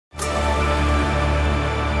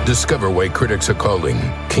Discover why critics are calling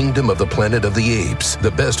Kingdom of the Planet of the Apes the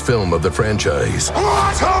best film of the franchise.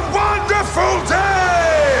 What a wonderful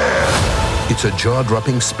day! It's a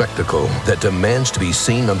jaw-dropping spectacle that demands to be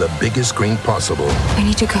seen on the biggest screen possible. I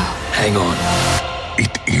need to go. Hang on.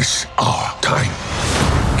 It is our time.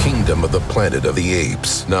 Kingdom of the Planet of the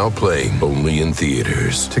Apes, now playing only in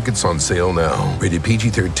theaters. Tickets on sale now. Rated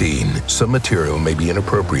PG-13. Some material may be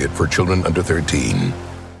inappropriate for children under 13.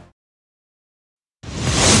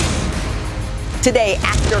 Today,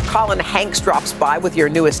 actor Colin Hanks drops by with your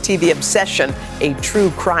newest TV obsession, a true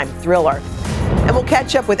crime thriller. And we'll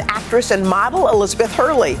catch up with actress and model Elizabeth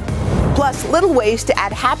Hurley. Plus, little ways to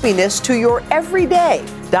add happiness to your everyday.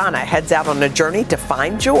 Donna heads out on a journey to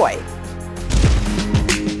find joy.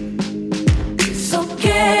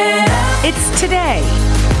 It's Today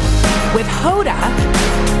with Hoda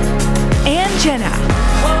and Jenna.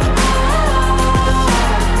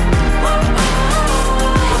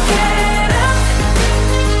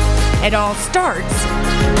 It all starts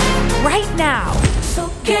right now.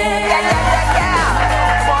 Yeah.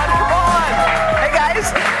 Come on. Hey,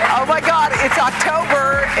 guys. Oh, my God. It's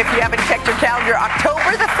October. If you haven't checked your calendar,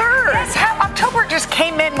 October the 3rd. Yes, October just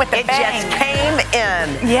came in with a bang. It just came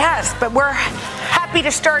in. Yes, but we're happy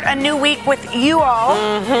to start a new week with you all.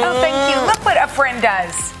 Mm-hmm. Oh, thank you. Look what a friend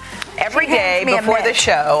does. Every day before the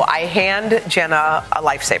show, I hand Jenna a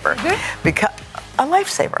lifesaver. Because a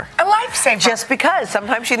lifesaver. A lifesaver. Just because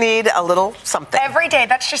sometimes you need a little something. Every day.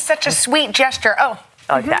 That's just such a sweet gesture. Oh.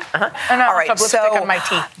 I like that. Uh-huh. And all right, lipstick on my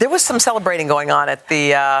teeth. There was some celebrating going on at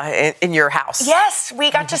the in your house. Yes,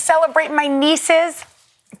 we got to celebrate my niece's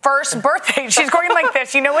first birthday. She's going like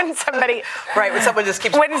this. You know when somebody... Right, when someone just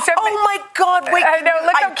keeps... Oh, my God, wait. I know,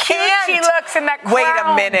 look how cute she looks in that crown. Wait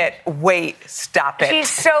a minute. Wait, stop it. She's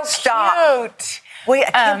so cute. Wait,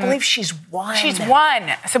 I can't believe she's one. She's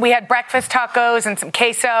one. So we had breakfast tacos and some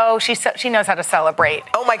queso. She knows how to celebrate.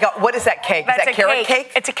 Oh, my God. What is that cake? That's is that carrot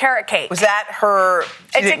cake? It's a carrot cake. Was that her...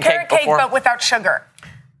 It's a carrot cake, but without sugar.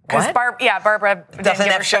 What? Barbara didn't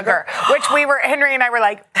give her sugar. Which Henry and I were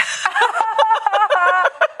like...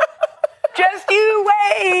 Just you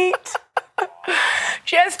wait.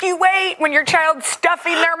 Just you wait when your child's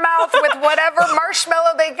stuffing their mouth with whatever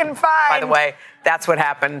marshmallow they can find. By the way, that's what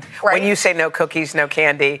happened. Right. When you say no cookies, no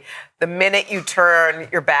candy, the minute you turn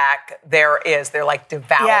your back, they're like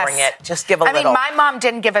devouring it. Just give a little. I mean, my mom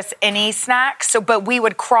didn't give us any snacks, but we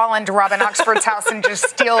would crawl into Robin Oxford's house and just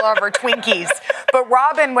steal all of her Twinkies. But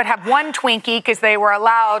Robin would have one Twinkie because they were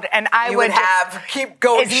allowed, and I would keep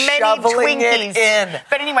going, as many shoveling Twinkies. it in.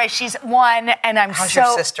 But anyway, she's one, and How's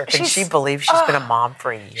your sister? Can she believe she's been a mom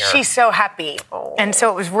for a year? She's so happy. Oh. And so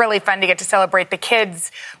it was really fun to get to celebrate. The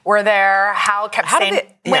kids were there. Hal kept saying,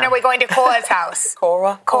 when are we going to Cora's house?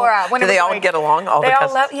 Cora? Do they all get along? They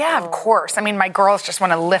all love, of course. I mean, my girls just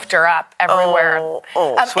want to lift her up everywhere.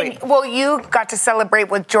 Sweet. You got to celebrate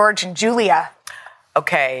with George and Julia.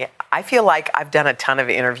 Okay, I feel like I've done a ton of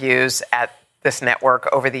interviews at this network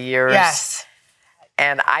over the years. Yes.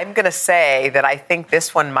 And I'm going to say that I think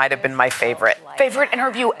this one might have been my favorite. Favorite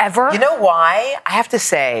interview ever? You know why? I have to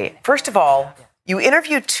say, first of all, you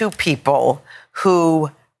interview two people who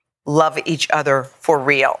love each other for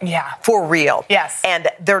real. Yeah. For real. Yes. And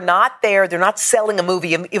they're not selling a movie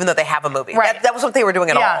even though they have a movie. Right. That was what they were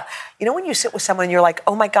doing at all. You know when you sit with someone and you're like,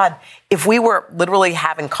 oh my God, if we were literally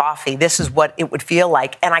having coffee, this is what it would feel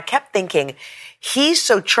like. And I kept thinking, he's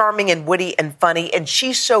so charming and witty and funny, and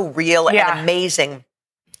she's so real and amazing.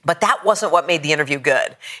 But that wasn't what made the interview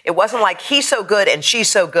good. It wasn't like he's so good and she's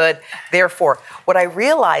so good. Therefore, what I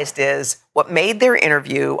realized is what made their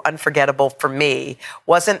interview unforgettable for me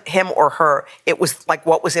wasn't him or her. It was like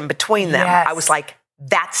what was in between them. Yes. I was like,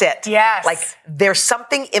 that's it. Yes. Like there's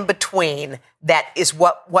something in between that is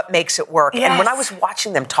what makes it work. Yes. And when I was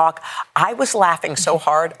watching them talk, I was laughing so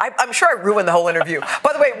hard. I'm sure I ruined the whole interview.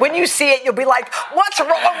 By the way, when you see it, you'll be like, what's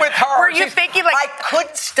wrong with her? Were you thinking like... I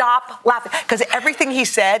couldn't stop laughing. Because everything he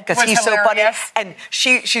said, because he's hilarious. so funny. And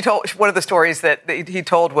she told, one of the stories that he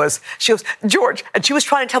told was, she goes, George, and she was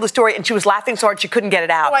trying to tell the story, and she was laughing so hard she couldn't get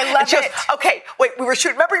it out. Oh, I love and she goes, okay, wait, we were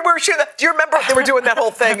shooting that? Do you remember they were doing that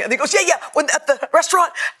whole thing? And he goes, yeah, when at the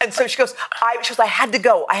restaurant. And so she goes, I had to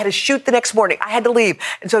go. I had to shoot the next morning. I had to leave.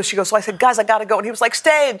 And so she goes, so I said, guys, I got to go. And he was like,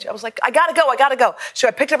 stay. And I was like, I got to go. So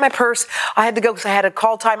I picked up my purse. I had to go because I had a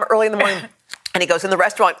call time early in the morning. And he goes, in the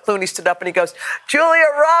restaurant, Clooney stood up and he goes, Julia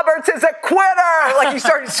Roberts is a quitter. Like he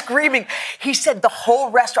started screaming. He said the whole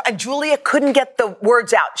restaurant, and Julia couldn't get the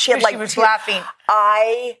words out. She was laughing.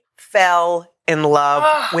 I fell in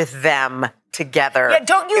love with them together. Yeah,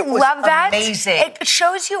 don't you love that? Amazing. It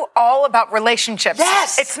shows you all about relationships.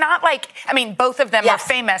 Yes. It's not like, I mean, both of them are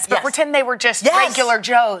famous, but pretend they were just regular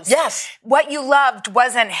Joes. Yes. What you loved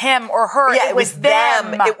wasn't him or her. Yeah, it was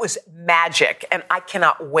them. It was magic. And I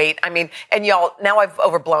cannot wait. I mean, and y'all, now I've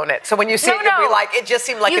overblown it. So when you see it, you'll be like, it just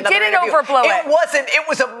seemed like another interview. You didn't overblow it. It wasn't. It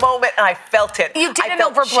was a moment and I felt it. You didn't I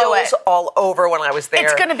felt overblow chills all over when I was there.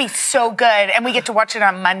 It's going to be so good. And we get to watch it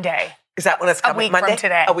on Monday. Is that when it's coming? A week Monday? from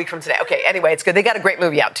today. A week from today. Okay, anyway, it's good. They got a great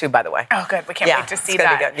movie out, too, by the way. Oh, good. We can't wait to see it's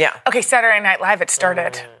gonna that. Be good. Yeah. Okay, Saturday Night Live, it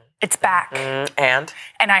started. It's back. And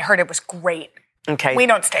I heard it was great. Okay. We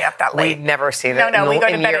don't stay up that late. We've never seen it. No, we go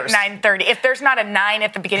to bed years. at 9:30. If there's not a 9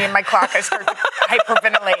 at the beginning of my clock, I start to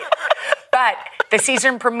hyperventilate. But the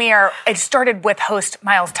season premiere, it started with host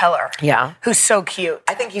Miles Teller. Yeah. Who's so cute.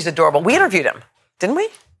 I think he's adorable. We interviewed him, didn't we?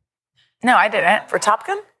 No, I didn't. For Top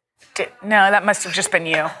Gun? No, that must have just been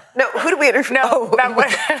you. No, who did we interview? No, that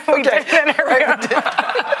was, we didn't interview.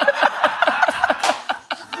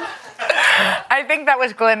 I think that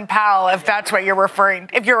was Glenn Powell, if that's what you're referring.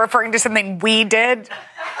 If you're referring to something we did.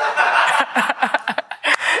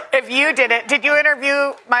 If you did it, did you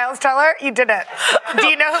interview Miles Teller? You didn't. Do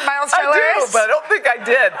you know who Miles Teller is? I do, but I don't think I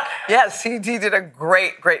did. Yes, he did a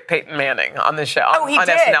great Peyton Manning on the show. Oh, he on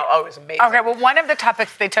did? SNL. Oh, it was amazing. Okay, well, one of the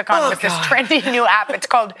topics they took on was this trendy new app. It's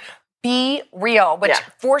called Be Real, which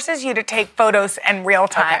forces you to take photos in real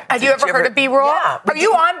time. Okay. Have you ever heard of Be Real? Yeah. Are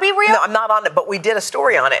you on Be Real? No, I'm not on it, but we did a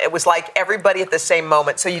story on it. It was like everybody at the same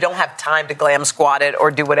moment, so you don't have time to glam squat it or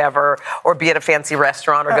do whatever, or be at a fancy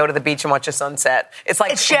restaurant or go to the beach and watch a sunset. It's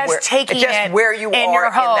like It's just taking it where you in are your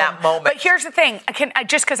home. in that moment. But here's the thing.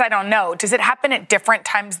 Just because I don't know, does it happen at different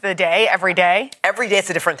times of the day, every day? Every day it's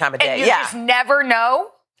a different time of day. And you just never know?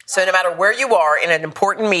 So no matter where you are in an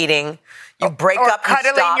important meeting, you break up, you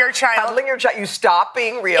cuddling stop, your child. cuddling your child, you stop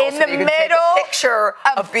being real In so the that you can middle take a picture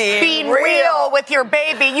of being real with your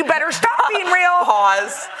baby. You better stop being real.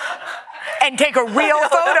 Pause. And take a real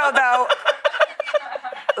photo, though.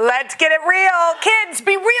 Let's get it real. Kids,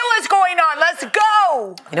 Be Real is going on. Let's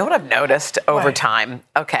go. You know what I've noticed over time?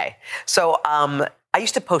 Okay. So I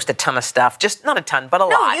used to post a ton of stuff. Just not a ton, but a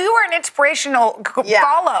lot. No, you were an inspirational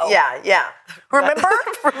follow. Yeah. Remember?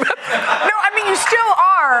 No, I mean, you still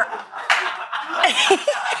are.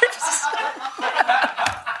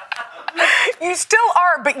 You still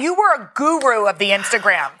are, but you were a guru of the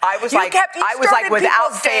Instagram. I was like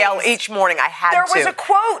without fail each morning. I had There was a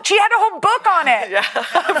quote. She had a whole book on it. Yeah,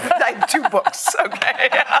 I had 2 books. Okay.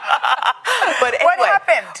 But anyway, what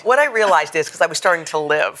happened? What I realized is because I was starting to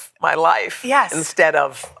live my life instead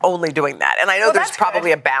of only doing that, and I know there's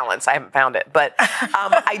probably a balance. I haven't found it, but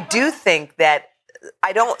I do think that.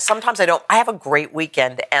 Sometimes I have a great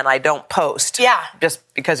weekend and I don't post. Yeah.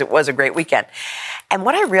 Just because it was a great weekend. And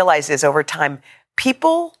what I realize is over time,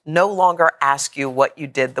 people no longer ask you what you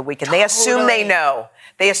did the weekend. They assume they know.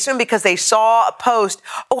 They assume because they saw a post,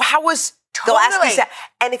 how was... They'll ask you that.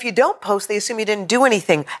 And if you don't post, they assume you didn't do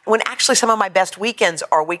anything. When actually some of my best weekends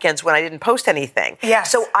are weekends when I didn't post anything. Yes.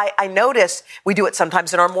 So I notice we do it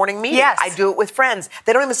sometimes in our morning meeting. Yes. I do it with friends.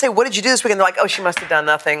 They don't even say, what did you do this weekend? They're like, she must have done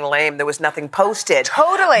nothing lame. There was nothing posted.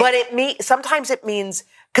 Totally. But sometimes it means...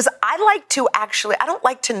 Because I don't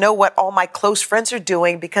like to know what all my close friends are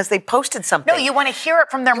doing because they posted something. No, you want to hear it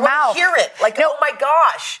from their mouth. Hear it. Like, oh my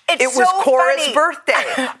gosh. It was so Cora's funny. birthday.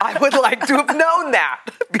 I would like to have known that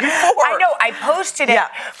before. I know. I posted it.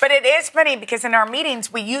 But it is funny because in our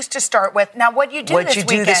meetings, we used to start with, now what'd you do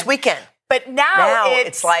this weekend? But now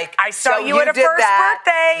it's like I saw you at a first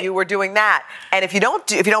birthday. You were doing that, and if you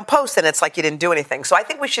don't post, then it's like you didn't do anything. So I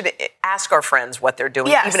think we should ask our friends what they're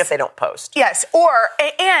doing, even if they don't post. Yes,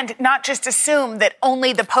 and not just assume that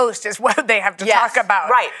only the post is what they have to talk about.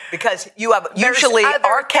 Right, because you have usually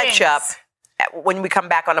our catch up. When we come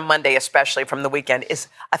back on a Monday, especially from the weekend, is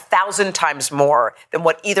 1,000 times more than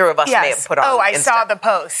what either of us may have put on. Oh, I Insta. saw the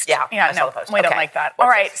post. Yeah, I saw no, the post. We don't like that. All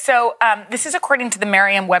right, so this is according to the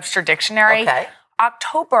Merriam-Webster Dictionary. Okay.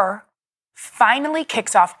 October finally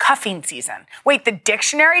kicks off cuffing season. Wait, the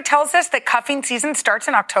dictionary tells us that cuffing season starts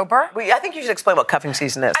in October? I think you should explain what cuffing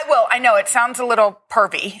season is. I will. I know it sounds a little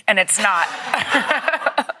pervy, and it's not.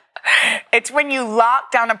 It's when you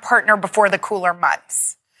lock down a partner before the cooler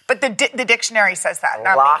months. But the dictionary says that.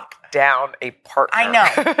 Lock down a partner. I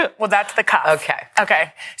know. Well, that's the cuff.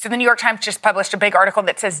 Okay. So the New York Times just published a big article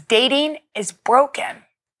that says dating is broken.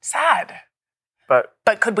 Sad. But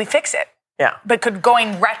could we fix it? Yeah. But could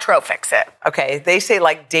going retro fix it? Okay. They say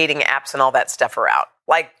like dating apps and all that stuff are out.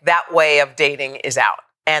 Like that way of dating is out.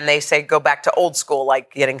 And they say go back to old school,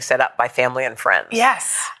 like getting set up by family and friends.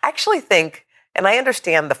 Yes. I actually think And I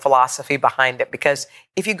understand the philosophy behind it, because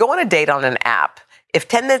if you go on a date on an app, if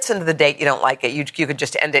 10 minutes into the date you don't like it, you could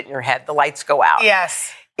just end it in your head. The lights go out.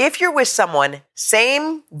 Yes. If you're with someone,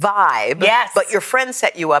 same vibe, but your friend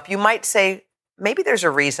set you up, you might say, maybe there's a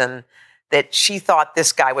reason that she thought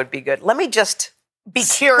this guy would be good. Let me just be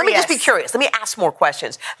curious. Let me just be curious. Let me ask more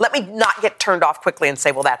questions. Let me not get turned off quickly and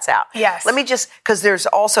say, well, that's out. Yes. Let me just, because there's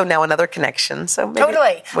also now another connection. So maybe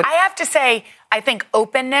Totally. I have to say, I think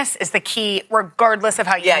openness is the key, regardless of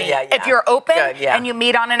how you meet. Yeah. If you're open and you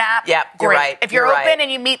meet on an app, you're great. right. If you're open and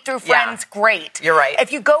you meet through friends, great. You're right.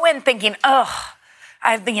 If you go in thinking,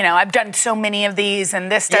 I've done so many of these, and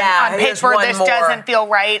this doesn't, on paper this doesn't feel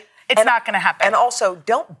right, it's not going to happen. And also,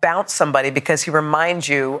 don't bounce somebody because he reminds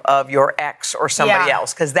you of your ex or somebody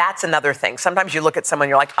else, because that's another thing. Sometimes you look at someone,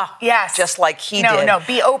 you're like, just like he did. No,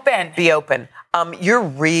 be open. Be open. You're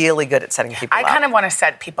really good at setting people up. I kind of want to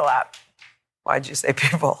set people up. Why'd you say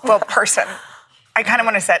people? Well, person. I kind of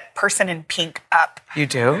want to set person in pink up. You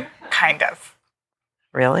do? Kind of.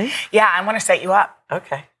 Really? Yeah, I want to set you up.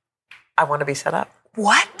 Okay. I want to be set up.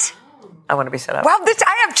 What? I want to be set up. Wow,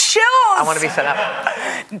 I have chills. I want to be set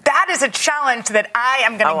up. That is a challenge that I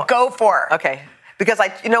am going to go for. Okay. Because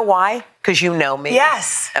you know why? Because you know me.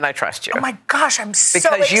 Yes. And I trust you. Oh my gosh, I'm so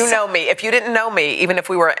Because you know me. If you didn't know me, even if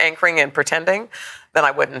we were anchoring and pretending, then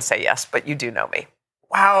I wouldn't say yes, but you do know me.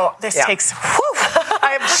 Wow, this takes,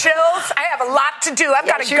 I have chills. I have a lot to do. I've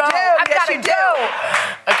got to go. I've got to go.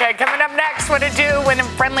 Okay, coming up next, what to do when a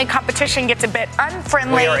friendly competition gets a bit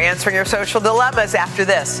unfriendly. We are answering your social dilemmas after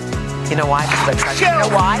this. You know why? Because I trust you. You know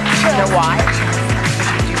why? You know why?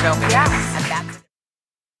 Because you do know me. Yes. And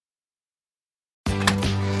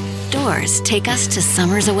that's... Doors take us to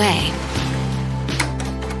summers away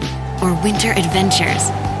or winter adventures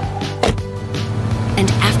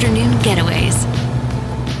and afternoon getaways.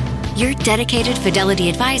 Your dedicated Fidelity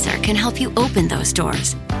advisor can help you open those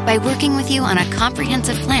doors by working with you on a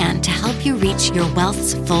comprehensive plan to help you reach your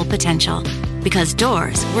wealth's full potential. Because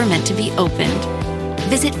doors were meant to be opened.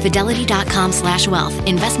 Visit fidelity.com/wealth.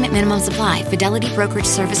 Investment minimum supply. Fidelity Brokerage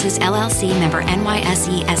Services, LLC, member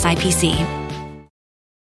NYSE SIPC.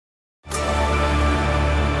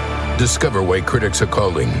 Discover why critics are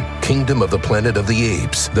calling Kingdom of the Planet of the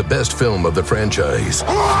Apes the best film of the franchise.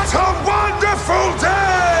 What a wonderful day!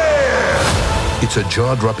 It's a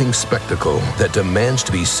jaw-dropping spectacle that demands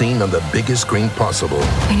to be seen on the biggest screen possible.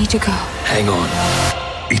 I need to go. Hang on.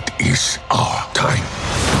 It is our time.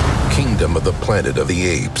 Kingdom of the Planet of the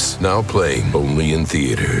Apes, now playing only in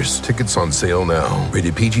theaters. Tickets on sale now.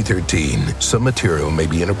 Rated PG-13. Some material may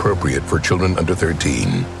be inappropriate for children under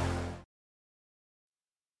 13.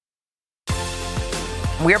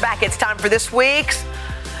 We're back. It's time for this week's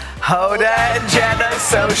Hoda and Jenna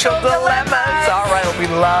Social Dilemmas. All right, we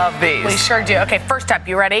love these. We sure do. Okay, first up,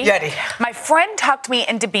 you ready? Ready. My friend talked me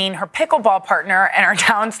into being her pickleball partner in our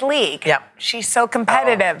town's league. Yep. She's so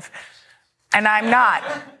competitive, and I'm not.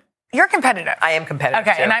 You're competitive. I am competitive,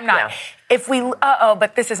 Okay, too. and I'm not. Yeah. If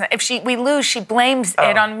but this isn't. If we lose, she blames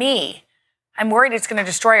it on me. I'm worried it's going to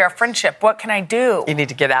destroy our friendship. What can I do? You need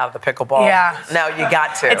to get out of the pickleball. Yeah. No, you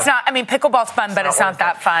got to. It's not, pickleball's fun, but it's not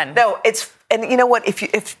that fun. No, and you know what?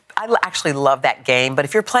 If I actually love that game, but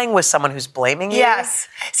if you're playing with someone who's blaming you. Yes.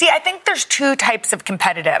 See, I think there's two types of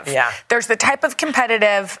competitive. Yeah. There's the type of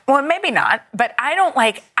competitive, well, maybe not, but I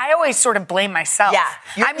always sort of blame myself.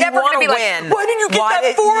 Yeah. I'm never going to be win. like, why didn't you get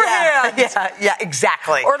that forehand? Yeah,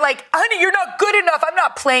 exactly. Or like, honey, you're not good enough. I'm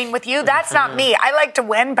not playing with you. That's not me. I like to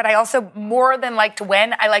win, but I also, more than like to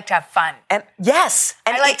win, I like to have fun. And yes.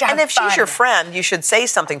 And I like to have if fun. she's your friend, you should say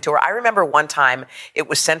something to her. I remember one time it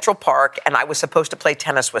was Central Park and I was supposed to play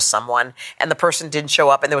tennis with someone and the person didn't show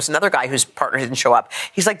up and there was another guy whose partner didn't show up.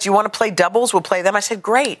 He's like, do you want to play doubles? We'll play them. I said,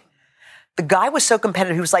 great. The guy was so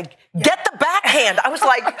competitive. He was like, get the backhand. I was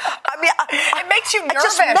like, it makes you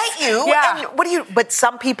nervous. I just met you. Yeah. And but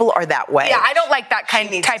some people are that way. Yeah, I don't like that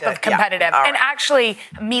type of competitive. Yeah. And actually,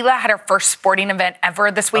 Mila had her first sporting event ever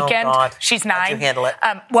this weekend. Oh, God. She's 9. How'd you handle it?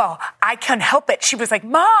 Well, I couldn't help it. She was like,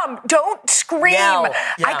 Mom, don't scream. Yell.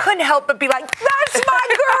 Yeah. I couldn't help but be like, that's my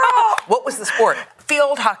girl. What was the sport?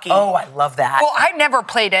 Field hockey. Oh, I love that. Well, I never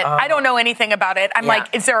played it. I don't know anything about it. I'm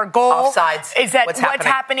like, is there a goal? Offsides. Is that what's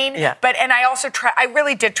happening? Yeah. And I also I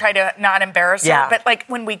really did try to not embarrass her. But like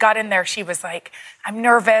when we got in there, she was like, I'm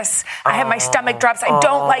nervous. I have my stomach drops. I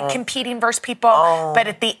don't like competing versus people. But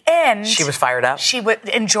at the end, she was fired up. She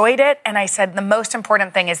enjoyed it. And I said, the most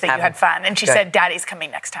important thing is that you had fun. And she said, Daddy's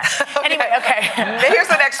coming next time. Anyway, okay. Here's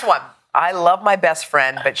the next one. I love my best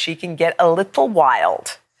friend, but she can get a little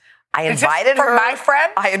wild. I invited her. My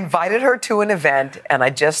friend? I invited her to an event, and I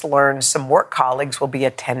just learned some work colleagues will be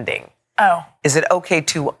attending. Oh. Is it okay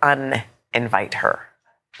to invite her.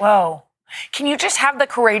 Whoa. Can you just have the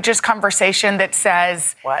courageous conversation that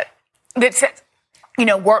says... What? That says,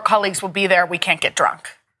 work colleagues will be there. We can't get drunk.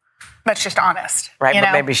 That's just honest. Right,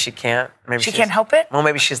 but maybe she can't. Maybe she can't help it? Well,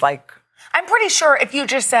 maybe she's like... I'm pretty sure if you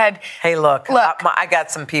just said... Hey, look, I got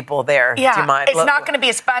some people there. Yeah, do you mind? It's not going to be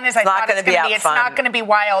as fun as I thought it's going to be. It's not going to be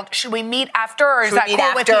wild. Should we meet after, or is that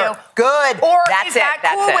cool with you? Good. Or is that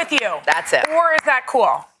cool with you? That's it. Or is that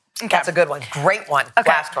cool? Okay. That's a good one. Great one. Okay.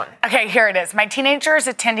 Last one. Okay, here it is. My teenager is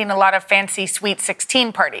attending a lot of fancy Sweet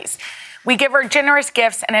 16 parties. We give her generous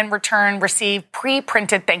gifts and in return receive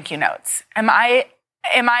pre-printed thank you notes. Am I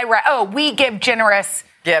right? Oh, we give generous...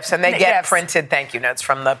 gifts, and they get printed thank you notes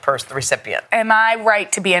from the recipient. Am I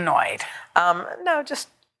right to be annoyed? No, just,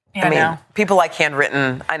 people like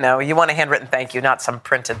handwritten, I know, you want a handwritten thank you, not some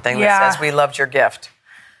printed thing that says, we loved your gift.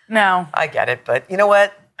 No. I get it, but you know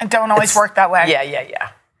what? It don't always work that way.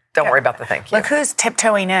 Yeah. Don't worry about the thank you. Look who's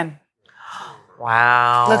tiptoeing in.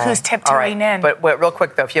 Wow. Look who's tiptoeing in. But real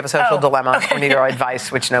quick, though, if you have a social dilemma or need our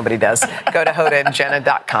advice, which nobody does, go to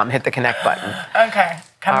hodaandjenna.com, hit the connect button. Okay,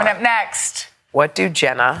 coming up next. What do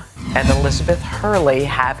Jenna and Elizabeth Hurley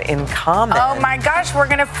have in common? Oh my gosh, we're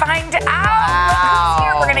going to find out. Wow.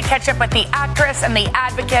 Here. We're going to catch up with the actress and the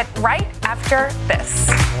advocate right after this.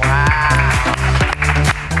 Wow.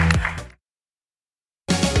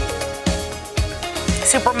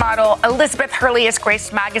 Supermodel Elizabeth Hurley has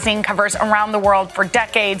graced magazine covers around the world for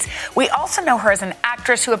decades. We also know her as an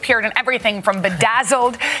actress who appeared in everything from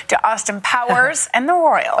Bedazzled to Austin Powers and The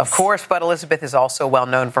Royals. Of course, but Elizabeth is also well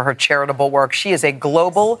known for her charitable work. She is a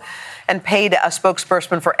global and paid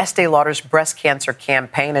spokesperson for Estee Lauder's breast cancer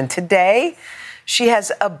campaign. And today, she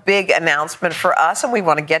has a big announcement for us, and we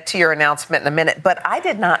want to get to your announcement in a minute. But I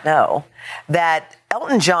did not know that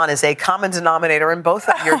Elton John is a common denominator in both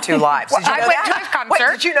of your two lives. Did you know I went to his concert.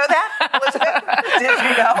 Wait, did you know that, Elizabeth? Did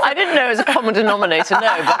you know? I didn't know it was a common denominator, no.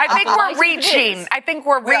 But I think we're reaching. I think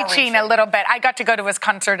we're reaching a little bit. I got to go to his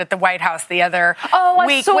concert at the White House the other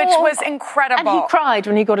week, which was incredible. And he cried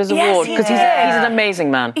when he got his award because he's an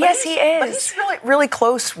amazing man. Yes, he is. But he's really, really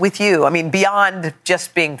close with you. I mean, beyond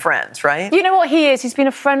just being friends, right? You know what he is? He's been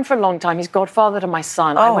a friend for a long time. He's godfather to my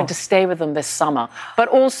son. I went to stay with him this summer. But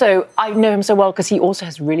also, I know him so well because he also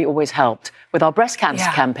has really always helped with our breast cancer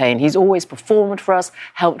campaign. He's always performed for us,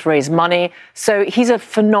 helped raise money. So he's a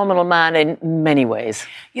phenomenal man in many ways.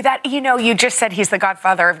 You just said he's the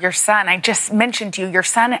godfather of your son. I just mentioned to you, your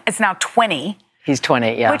son is now 20. He's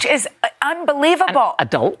 20, yeah. Which is unbelievable. An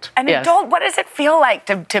adult. Adult. What does it feel like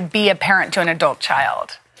to be a parent to an adult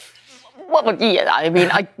child? Well, yeah, I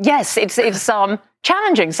mean, yes, it's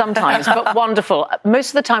challenging sometimes, but wonderful. Most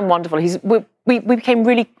of the time, wonderful. We became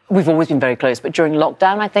we've always been very close, but during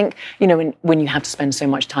lockdown, I think, when you have to spend so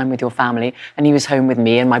much time with your family, and he was home with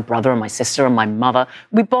me and my brother and my sister and my mother,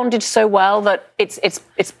 we bonded so well that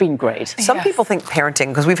it's been great. Some people think parenting,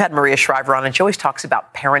 because we've had Maria Shriver on, and she always talks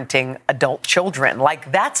about parenting adult children.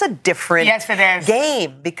 Like, that's a different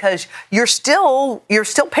game, because you're still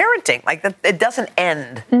parenting. Like, it doesn't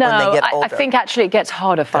end when they get older. I think actually it gets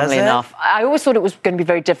harder, funnily enough. I always thought it was going to be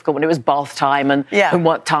very difficult when it was bath time and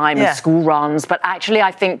homework time and school runs. But actually,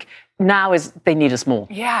 I think now they need us more.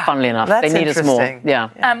 Yeah. Funnily enough, they need us more. Yeah.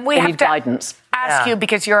 We they have need to guidance. Ask you,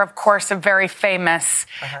 because you're, of course, a very famous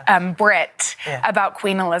Brit, about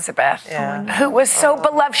Queen Elizabeth, who was so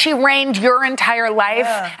beloved. She reigned your entire life.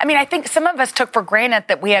 Yeah. I mean, I think some of us took for granted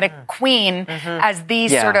that we had a queen as the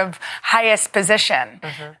sort of highest position.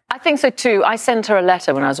 I think so, too. I sent her a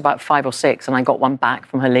letter when I was about 5 or 6, and I got one back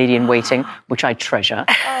from her lady-in-waiting, which I treasure.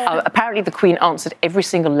 Apparently, the Queen answered every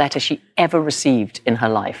single letter she ever received in her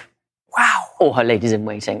life. Wow. Or her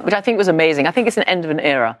ladies-in-waiting, which I think was amazing. I think it's an end of an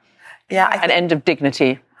era. Yeah, an end of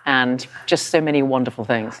dignity and just so many wonderful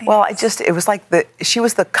things. Well, it was like she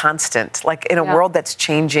was the constant, like in a world that's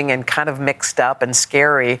changing and kind of mixed up and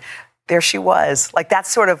scary. There she was. Like,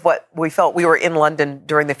 that's sort of what we felt. We were in London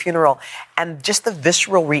during the funeral, and just the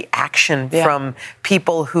visceral reaction from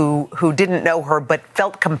people who didn't know her but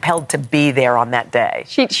felt compelled to be there on that day.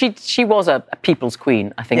 She was a people's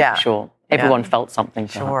queen, I think, for sure. Everyone felt something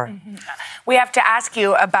for her. We have to ask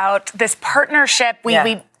you about this partnership.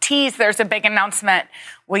 We tease there's a big announcement.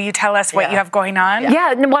 Will you tell us what you have going on?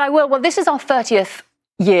 Yeah, well, I will. Well, this is our 30th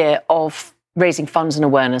year of raising funds and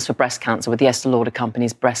awareness for breast cancer with the Estee Lauder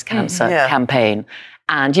Company's breast cancer campaign.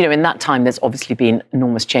 And, in that time, there's obviously been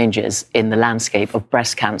enormous changes in the landscape of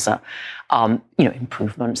breast cancer.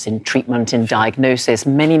 Improvements in treatment, in diagnosis,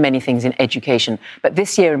 many, many things in education. But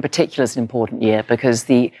this year in particular is an important year because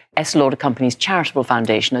the Estee Lauder Company's charitable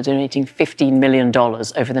foundation are donating $15 million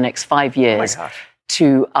over the next 5 years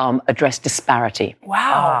to address disparity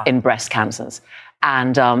in breast cancers.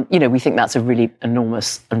 And, we think that's a really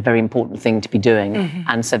enormous and very important thing to be doing.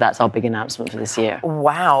 And so that's our big announcement for this year.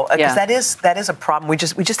 Wow. Because that is a problem. We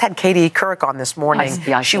just had Katie Couric on this morning.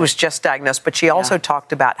 She was just diagnosed, but she also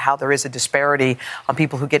talked about how there is a disparity on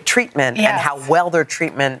people who get treatment and how well their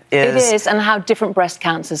treatment is. It is, and how different breast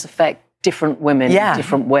cancers affect different women in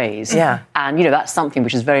different ways. And, that's something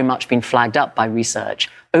which has very much been flagged up by research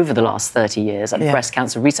over the last 30 years at the Breast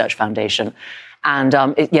Cancer Research Foundation. And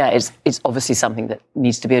it's obviously something that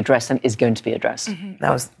needs to be addressed and is going to be addressed.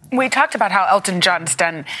 We talked about how Elton John's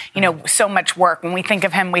done, so much work. When we think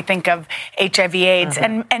of him, we think of HIV/AIDS.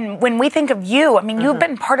 And when we think of you, I mean, you've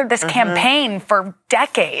been part of this campaign for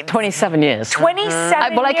decades. 27 years. 27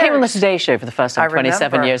 years. Well, I came on the Today Show for the first time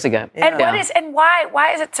 27 years ago. And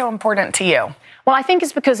why is it so important to you? Well, I think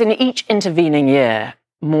it's because in each intervening year,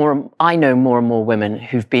 I know more and more women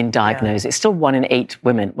who've been diagnosed. It's still 1 in 8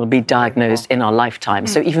 women will be diagnosed in our lifetime.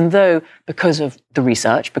 So even though, because of the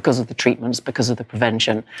research, because of the treatments, because of the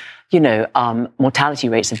prevention, mortality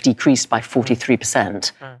rates have decreased by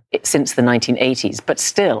 43% since the 1980s. But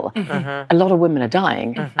still, a lot of women are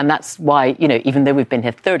dying. And that's why, even though we've been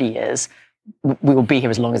here 30 years, we will be here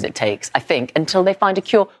as long as it takes, I think, until they find a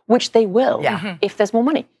cure, which they will, if there's more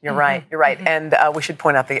money. You're right. And we should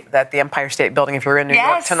point out that the Empire State Building, if you're in New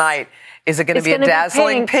York tonight, is it going to be a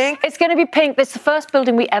dazzling pink? It's going to be pink. It's the first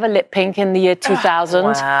building we ever lit pink in the year 2000.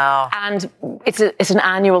 Wow. And it's an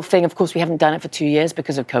annual thing. Of course, we haven't done it for 2 years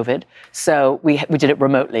because of COVID. So we did it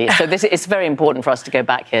remotely. So it's very important for us to go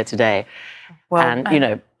back here today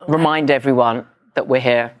and, remind everyone that we're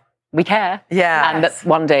here. We care. Yeah. And that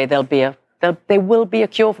one day there will be a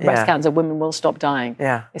cure for breast cancer. Women will stop dying.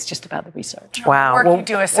 Yeah. It's just about the research. Wow. The work you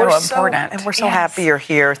do is so important. And we're so happy you're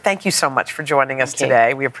here. Thank you so much for joining us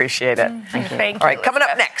today. We appreciate it. Thank you. Thank you. All right, coming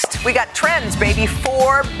up next, we got trends, baby.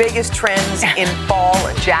 4 biggest trends in fall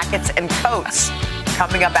jackets and coats.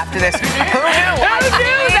 Coming up after this. Who knew?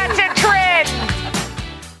 That's a trend.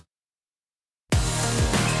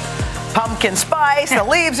 Pumpkin spice, the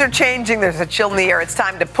leaves are changing, there's a chill in the air. It's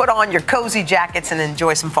time to put on your cozy jackets and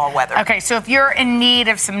enjoy some fall weather. Okay, so if you're in need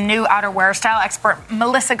of some new outerwear, style expert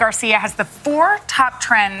Melissa Garcia has the 4 top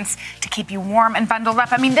trends to keep you warm and bundled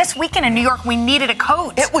up. I mean, this weekend in New York, we needed a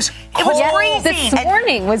coat. It was freezing. This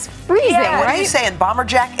morning was freezing, right? What are you saying?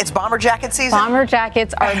 It's bomber jacket season? Bomber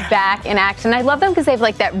jackets are back in action. I love them because they have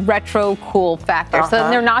like that retro cool factor. So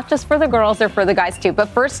they're not just for the girls, they're for the guys too. But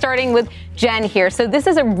first, starting with Jen here. So this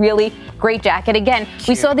is a really great jacket. Again,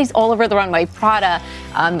 we saw these all over the runway. Prada,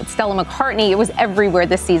 Stella McCartney. It was everywhere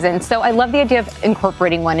this season. So I love the idea of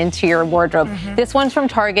incorporating one into your wardrobe. This one's from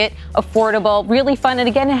Target, affordable, really fun. And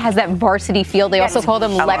again, it has that varsity feel. They also call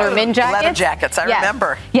them Letterman jackets. Leather jackets, I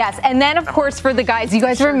remember. Yes, and then of course for the guys, you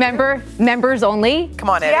guys remember members only? Come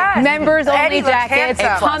on, Eddie. Yes. Members only jackets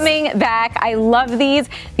coming back. I love these.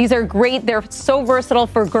 These are great. They're so versatile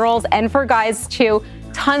for girls and for guys too.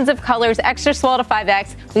 Tons of colors, extra small to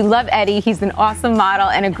 5X. We love Eddie. He's an awesome model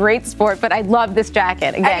and a great sport, but I love this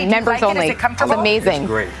jacket. Again, Eddie, members only. Is it comfortable? It's amazing. It's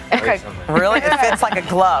great. Okay. Really? It fits like a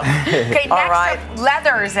glove. Okay, All next right. up,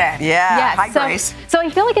 leather's in. Yeah. Hi, Grace. So I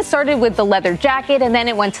feel like it started with the leather jacket, and then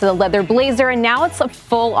it went to the leather blazer, and now it's a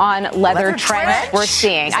full-on leather trench we're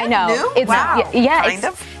seeing. Is that I know. new? It's Wow. Kind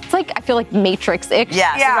of. It's like, I feel like Matrix-ish,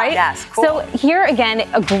 right? Yes, cool. So here, again,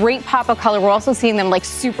 a great pop of color. We're also seeing them like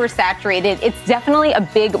super saturated. It's definitely a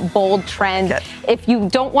big, bold trend. Okay. If you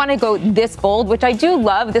don't want to go this bold, which I do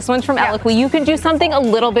love, this one's from Eloquii, you can do something a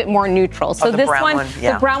little bit more neutral. So the this brown one,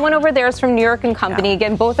 the brown one over there is from New York & Company.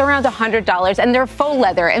 Again, both around $100, and they're faux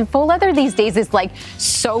leather. And faux leather these days is like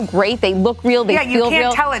so great. They look real, they feel real. Yeah, you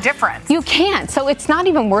can't tell a difference. You can't. So it's not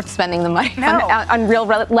even worth spending the money on real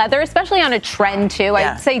leather, especially on a trend too.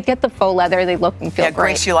 I'd say get the faux leather. They look and feel great.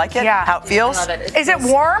 Grace, you like it? Yeah. How it feels? Is it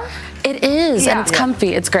warm? It is, and it's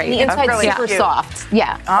comfy. It's great. The inside's really super cute. soft.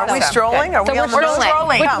 Yeah. Are we strolling? Are we on the road?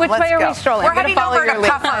 strolling. Which way are we strolling? We're heading over to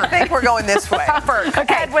Puffer. I think we're going this way. Puffer.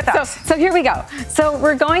 Okay. Head with us. So here we go. So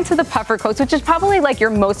we're going to the puffer coats, which is probably like your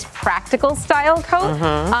most practical style coat.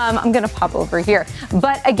 I'm going to pop over here.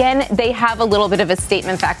 But again, they have a little bit of a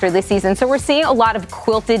statement factor this season. So we're seeing a lot of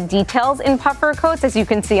quilted details in puffer coats, as you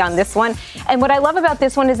can see on this one. And what I love about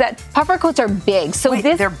this one is that puffer coats are big. So Wait,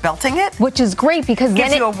 they're belting it? Which is great because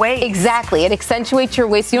Gives then you a waist. Exactly. It accentuates your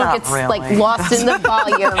waist. You don't Not get really. like lost in the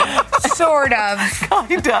volume. Sort of.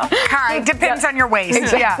 Kinda. Depends on your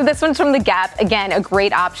waist. Yeah. So this one's from The Gap. Again, a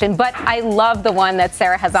great option. But I love the one that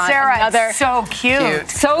Sarah has on. Sarah, Another so cute.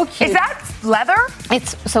 So cute. Is that leather?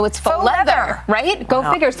 It's faux Faux leather, leather. right? Go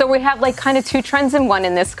figure. So we have like kind of 2 trends in one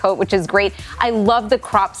in this coat, which is great. I love the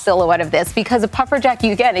crop silhouette of this because a puffer jacket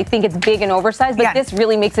you get, I think it's big and oversized, but this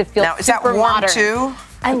really makes it feel now, is super that warm modern. too?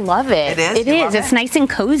 I love it. It is. It's nice and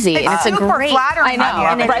cozy. And it's a great. Flattering.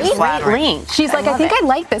 I know. And Right? Great length. She's like, I think I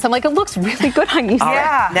like this. I'm like, it looks really good on you.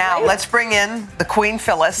 Yeah. Now, let's bring in the Queen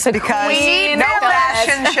Phyllis, because Queen no Phyllis.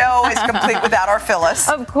 fashion show is complete without our Phyllis.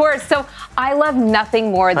 Of course. So I love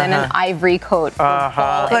nothing more than an ivory coat for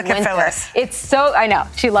fall and Look at winter. Phyllis. It's so, I know,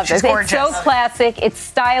 she loves She's it. gorgeous. It's so classic, it's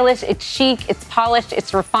stylish, it's chic, it's polished,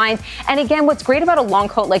 it's refined. And again, what's great about a long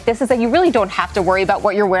coat like this is that you really don't have to worry about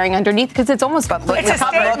what you're wearing underneath, because it's almost completely It's a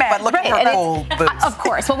covered. statement. But look at Right, and her cool boots. Of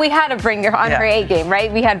course. Well, we had to bring her on her A game,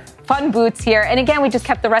 right? We had fun boots here. And again, we just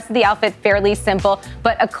kept the rest of the outfit fairly simple,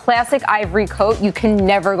 but a classic ivory coat you can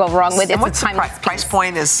never go wrong with. And It's what's a the timeless price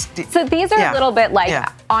point is? So these are a little bit like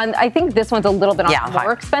I think this one's a little bit on the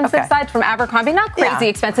more expensive side from Abercrombie. Not crazy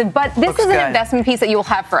expensive, but this is an investment piece that you will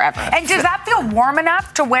have forever. And does that feel warm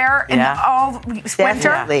enough to wear in all winter?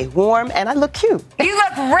 Definitely. Warm, and I look cute. You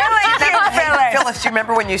look really cute, Phyllis. Phyllis, do you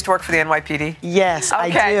remember when you used to work for the NYPD? Yes, I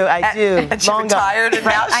do. And she retired, and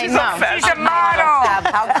now she's She's a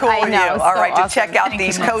model. How cool are you? All right, to check out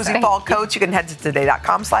these cozy Thank fall coats, you can head to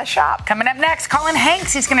today.com/shop. Coming up next, Colin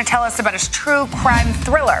Hanks. He's going to tell us about his true crime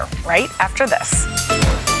thriller right after this.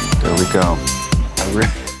 There we go.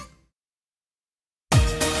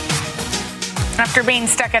 After being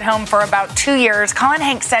stuck at home for about 2 years, Colin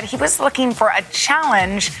Hanks said he was looking for a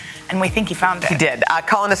challenge, and we think he found it. He did.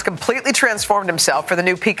 Colin has completely transformed himself for the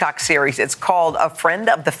new Peacock series. It's called A Friend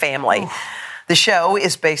of the Family. The show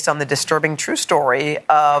is based on the disturbing true story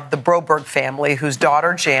of the Broberg family, whose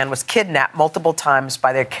daughter, Jan, was kidnapped multiple times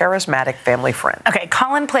by their charismatic family friend. Okay,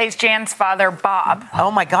 Colin plays Jan's father, Bob. Oh,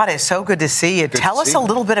 my God, it's so good to see you. Tell us a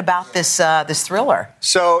little bit about this this thriller.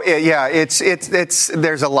 So, there's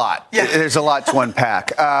a lot. Yeah. There's a lot to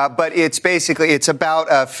unpack. But it's about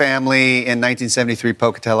a family in 1973,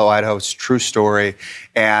 Pocatello, Idaho. It's a true story.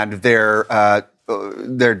 And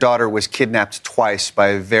their daughter was kidnapped twice by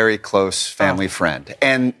a very close family friend.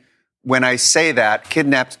 And when I say that,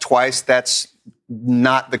 kidnapped twice, that's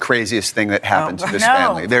not the craziest thing that happened to this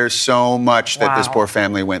family. There's so much that this poor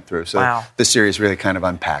family went through. So the series really kind of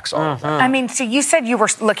unpacks all of that. I mean, so you said you were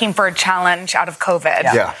looking for a challenge out of COVID.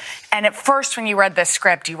 Yeah. And at first, when you read this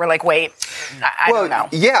script, you were like, "Wait, I don't know."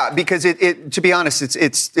 Yeah, because it to be honest,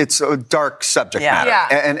 it's a dark subject matter,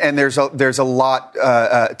 and there's a lot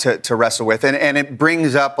to wrestle with, and it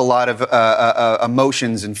brings up a lot of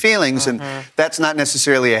emotions and feelings, and that's not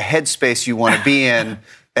necessarily a headspace you want to be in.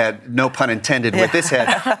 No pun intended with this head.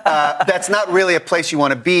 That's not really a place you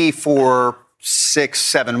want to be for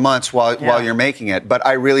 6-7 months while you're making it. But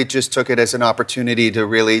I really just took it as an opportunity to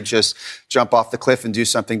really just jump off the cliff and do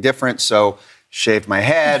something different. So shaved my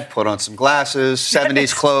head, put on some glasses.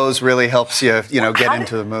 70s clothes really helps you, get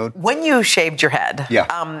into the mood. When you shaved your head,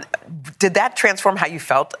 did that transform how you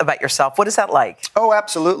felt about yourself? What is that like? Oh,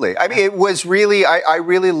 absolutely. I mean, it was really, I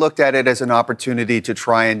really looked at it as an opportunity to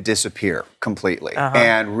try and disappear completely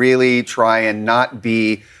and really try and not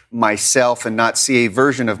be myself and not see a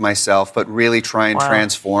version of myself, but really try and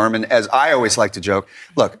transform. And as I always like to joke,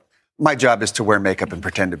 look, my job is to wear makeup and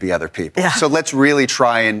pretend to be other people. Yeah. So let's really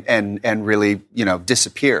try and really,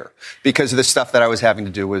 disappear, because the stuff that I was having to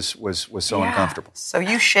do was so uncomfortable. So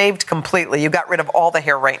you shaved completely. You got rid of all the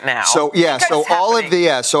hair right now. So all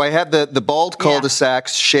of so I had the bald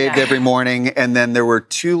cul-de-sacs shaved every morning, and then there were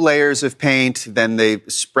 2 layers of paint. Then they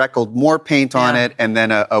speckled more paint on it, and then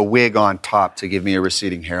a wig on top to give me a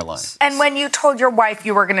receding hairline. And when you told your wife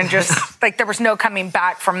you were going to just, there was no coming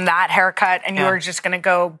back from that haircut, and you were just going to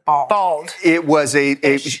go bald. It was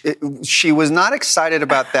she was not excited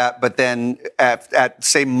about that, but then at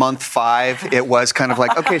say month 5, it was kind of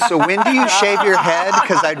like, okay, so when do you shave your head?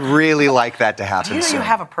 Because I'd really like that to happen. Do you know you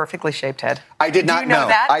have a perfectly shaped head? I did not know.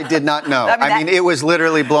 That? I did not know. I mean, it was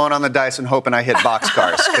literally blowing on the dice and hoping I hit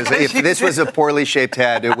boxcars. Because if this was a poorly shaped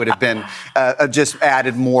head, it would have been just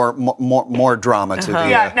added more drama to the.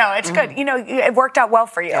 Yeah, no, it's good. It worked out well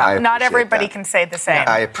for you. Not everybody can say the same.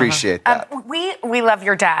 I appreciate that. We love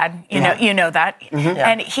your dad. You know that.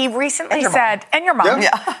 And he recently said, and your mom,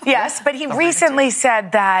 yes, but he recently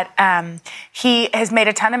said that he has made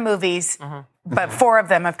a ton of movies. But 4 of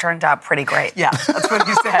them have turned out pretty great. Yeah, that's what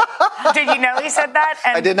he said. Did you know he said that?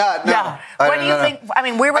 And I did not. No. Yeah. What do you think? I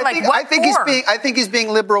mean, we were I think he's being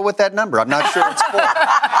liberal with that number. I'm not sure it's 4.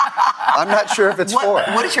 I'm not sure if it's for.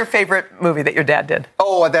 What is your favorite movie that your dad did?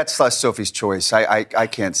 Oh, that's Sophie's Choice. I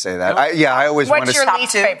can't say that. I always want to. What's your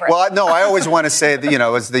least favorite? Well, no, I always want to say that,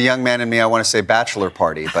 as the young man in me, I want to say Bachelor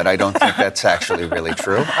Party, but I don't think that's actually really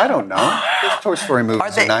true. I don't know. Those Toy Story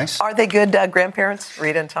movies are nice. Are they good grandparents,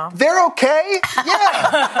 Rita and Tom? They're okay.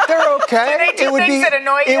 Yeah, they're okay. Do they do things that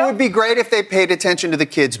annoy you? It would be great if they paid attention to the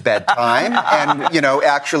kids' bedtime and,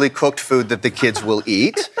 actually cooked food that the kids will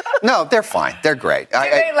eat. No, they're fine. They're great. Do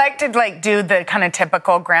they like to do the kind of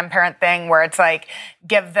typical grandparent thing where it's like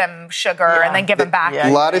give them sugar and then give them back? A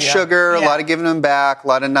lot of sugar, a lot of giving them back, a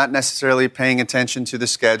lot of not necessarily paying attention to the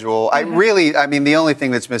schedule. Mm-hmm. The only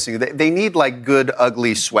thing that's missing, they need like good,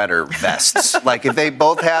 ugly sweater vests. Like if they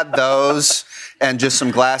both had those and just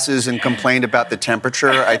some glasses and complained about the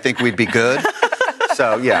temperature, I think we'd be good.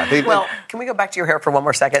 So, yeah. Can we go back to your hair for one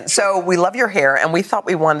more second? So we love your hair, and we thought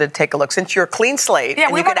we wanted to take a look. Since you're a clean slate,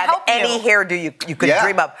 and you could have any hairdo you could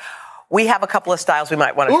dream of, we have a couple of styles we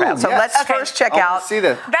might want to try out. So let's first check out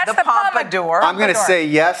the pompadour. I'm going to say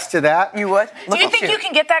yes to that. You would? Do you think you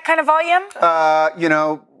can get that kind of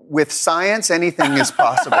volume? With science, anything is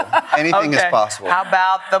possible. Anything is possible. How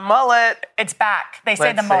about the mullet? It's back. They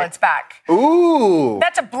say the mullet's back. Ooh.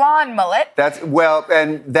 That's a blonde mullet.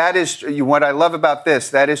 And that is what I love about this.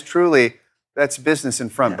 That is truly, that's business in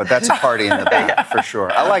front, but that's a party in the back for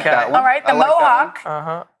sure. I like that one. All right, the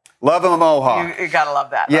mohawk. Love a mohawk. You gotta love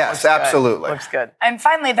that. Yes, absolutely. Looks good. And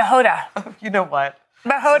finally, the Hoda. You know what? The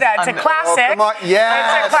Hoda. It's a classic. Oh, come on.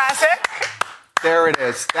 Yes. It's a classic. There it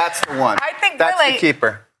is. That's the one. I think that's the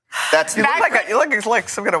keeper. You look like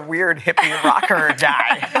some kind of weird hippie rocker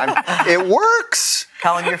guy. It works.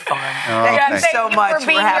 Colin, you're fun. Thank you so much.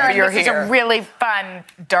 We're happy you're here. This is a really fun,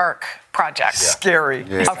 dark project. Scary.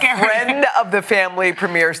 Yeah. A Friend of the Family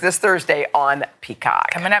premieres this Thursday on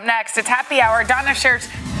Peacock. Coming up next, it's Happy Hour. Donna shares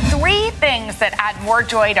 3 things that add more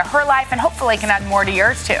joy to her life and hopefully can add more to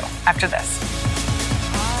yours too after this.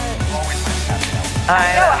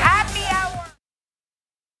 Happy Hour.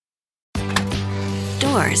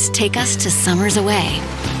 Doors take us to summers away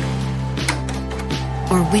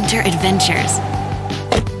or winter adventures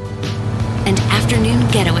and afternoon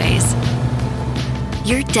getaways.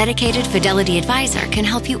 Your dedicated Fidelity advisor can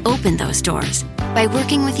help you open those doors by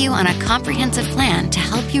working with you on a comprehensive plan to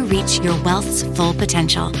help you reach your wealth's full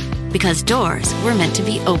potential. Because doors were meant to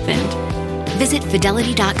be opened. Visit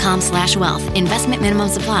fidelity.com/wealth. Investment minimum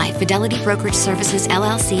supply. Fidelity Brokerage Services,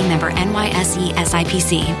 LLC, member NYSE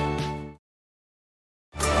SIPC.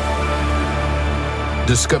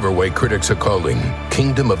 Discover why critics are calling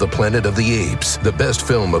Kingdom of the Planet of the Apes the best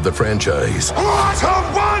film of the franchise. What a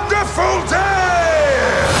wonderful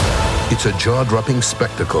day! It's a jaw-dropping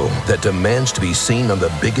spectacle that demands to be seen on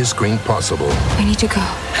the biggest screen possible. We need to go.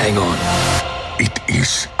 Hang on. It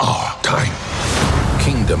is our time.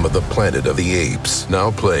 Kingdom of the Planet of the Apes,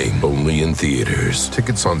 now playing only in theaters.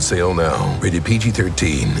 Tickets on sale now. Rated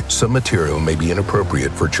PG-13. Some material may be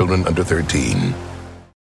inappropriate for children under 13.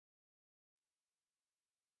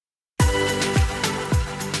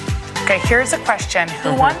 Okay, here's a question.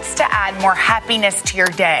 Who wants to add more happiness to your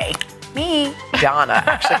day? Me. Donna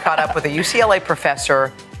actually caught up with a UCLA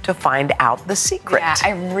professor to find out the secret. Yeah, I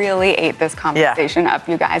really ate this conversation up,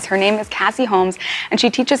 you guys. Her name is Cassie Holmes, and she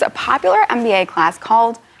teaches a popular MBA class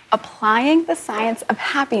called Applying the Science of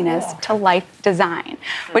Happiness to Life Design,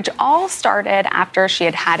 which all started after she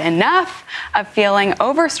had had enough of feeling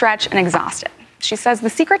overstretched and exhausted. She says the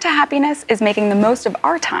secret to happiness is making the most of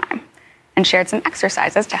our time, and shared some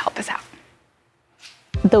exercises to help us out.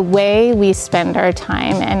 The way we spend our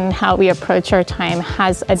time and how we approach our time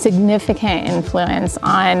has a significant influence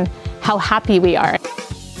on how happy we are.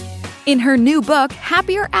 In her new book,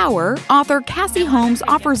 Happier Hour, author Cassie Holmes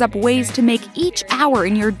offers up ways to make each hour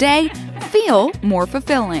in your day feel more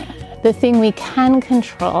fulfilling. The thing we can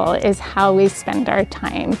control is how we spend our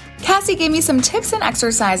time. Cassie gave me some tips and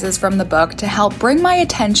exercises from the book to help bring my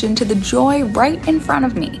attention to the joy right in front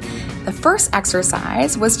of me. The first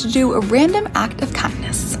exercise was to do a random act of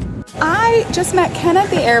kindness. I just met Ken at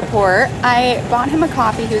the airport. I bought him a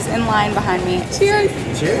coffee. He was in line behind me. Cheers.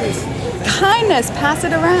 Cheers. Kindness, pass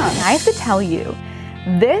it around. I have to tell you,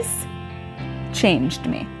 this changed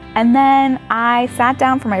me. And then I sat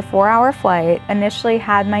down for my 4-hour flight, initially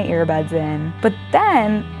had my earbuds in, but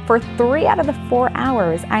then for 3 out of the 4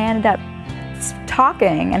 hours, I ended up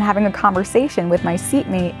talking and having a conversation with my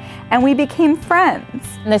seatmate, and we became friends.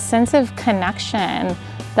 The sense of connection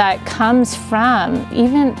that comes from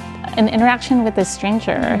even an interaction with a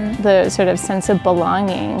stranger, the sort of sense of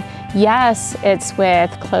belonging. Yes, it's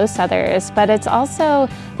with close others, but it's also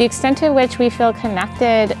the extent to which we feel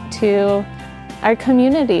connected to our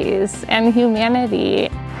communities and humanity.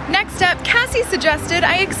 Next up, Cassie suggested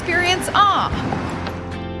I experience awe.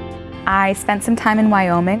 I spent some time in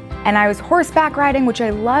Wyoming, and I was horseback riding, which I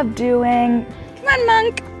love doing. Come on,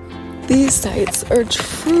 Monk. These sights are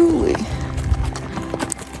truly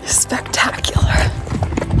spectacular.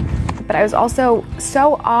 But I was also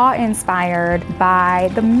so awe-inspired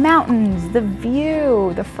by the mountains, the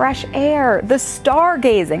view, the fresh air, the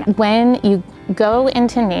stargazing. When you go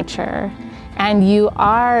into nature and you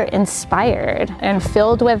are inspired and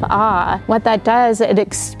filled with awe, what that does, it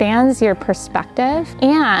expands your perspective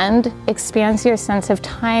and expands your sense of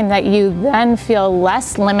time, that you then feel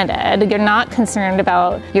less limited. You're not concerned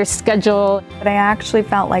about your schedule. But I actually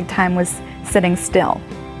felt like time was sitting still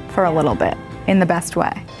for a little bit, in the best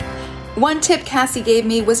way. One tip Cassie gave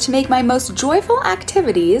me was to make my most joyful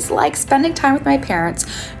activities, like spending time with my parents,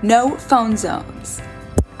 no phone zones.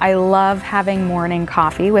 I love having morning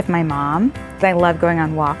coffee with my mom. I love going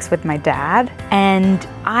on walks with my dad. And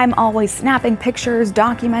I'm always snapping pictures,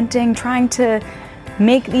 documenting, trying to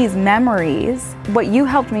make these memories. What you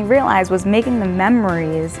helped me realize was making the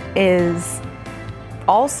memories is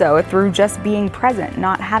also through just being present,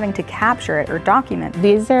 not having to capture it or document.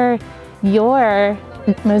 These are your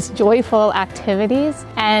most joyful activities,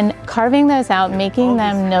 and carving those out, making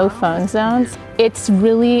them no phone zones, it's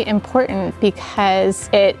really important because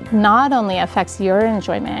it not only affects your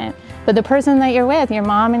enjoyment, but the person that you're with, your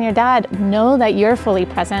mom and your dad, know that you're fully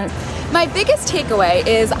present. My biggest takeaway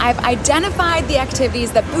is I've identified the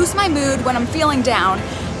activities that boost my mood when I'm feeling down,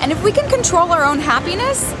 and if we can control our own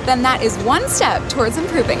happiness, then that is one step towards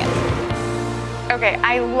improving it. Okay,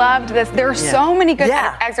 I loved this. There are so many good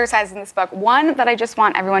exercises in this book. One that I just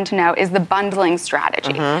want everyone to know is the bundling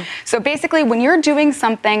strategy. So basically, when you're doing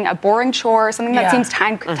something, a boring chore, something that seems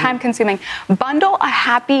time-consuming, bundle a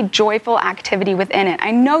happy, joyful activity within it.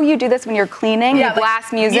 I know you do this when you're cleaning, you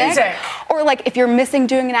blast music. Or like if you're missing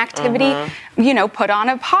doing an activity, you know, put on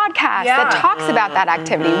a podcast that talks about that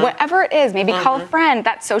activity. Whatever it is, maybe call a friend,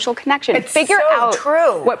 that social connection. Figure out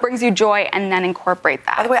what brings you joy and then incorporate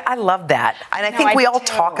that. By the way, I love that. And I think we all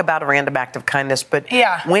talk about a random act of kindness, but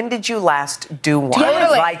when did you last do one?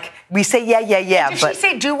 Totally. Like, we say, Did she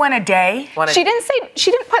say do one a day? She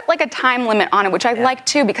didn't put like a time limit on it, which I like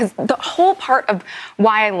too, because the whole part of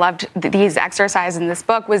why I loved these exercises in this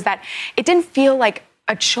book was that it didn't feel like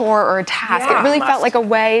a chore or a task. It really felt like a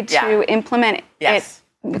way to implement it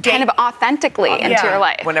kind of authentically into your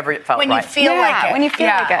life. Whenever it felt when right. You feel like it. When you feel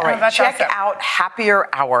like it. All right, check out Happier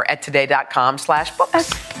Hour at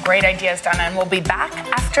today.com/books. Great ideas, Donna, and we'll be back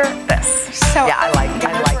after this. I like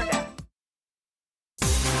that.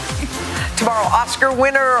 Tomorrow, Oscar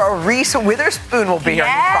winner Reese Witherspoon will be here in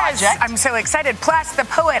the project. I'm so excited. Plus, the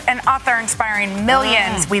poet and author inspiring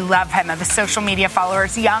millions. We love him, of his social media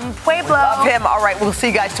followers, Young Pueblo. We love him. All right, we'll see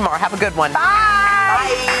you guys tomorrow. Have a good one.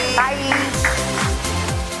 Bye. Bye.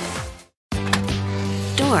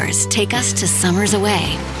 Doors take us to summers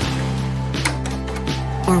away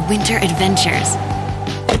or winter adventures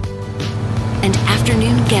and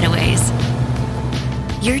afternoon getaways.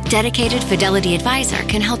 Your dedicated Fidelity advisor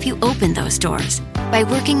can help you open those doors by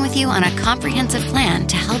working with you on a comprehensive plan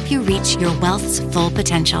to help you reach your wealth's full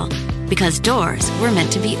potential. Because doors were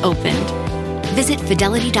meant to be opened. Visit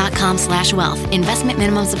fidelity.com/wealth. Investment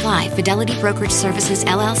minimum supply. Fidelity Brokerage Services,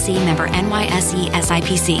 LLC, member NYSE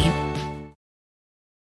SIPC.